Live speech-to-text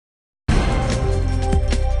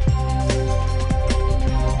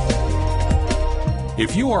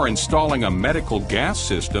If you are installing a medical gas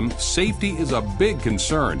system, safety is a big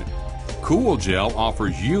concern. Cool Gel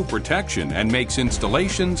offers you protection and makes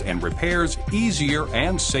installations and repairs easier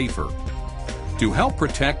and safer. To help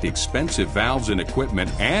protect expensive valves and equipment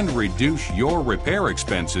and reduce your repair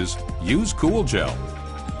expenses, use Cool Gel.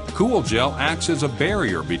 Cool Gel acts as a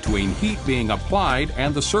barrier between heat being applied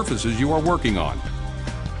and the surfaces you are working on.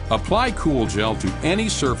 Apply Cool Gel to any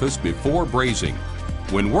surface before brazing.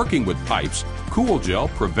 When working with pipes, Cool Gel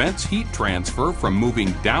prevents heat transfer from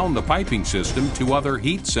moving down the piping system to other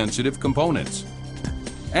heat-sensitive components.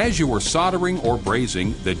 As you are soldering or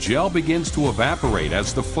brazing, the gel begins to evaporate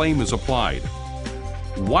as the flame is applied.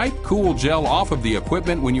 Wipe Cool Gel off of the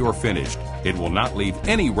equipment when you are finished. It will not leave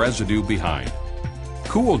any residue behind.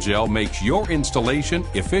 Cool Gel makes your installation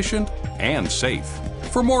efficient and safe.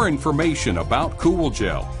 For more information about Cool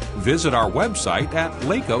Gel, visit our website at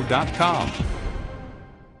laco.com.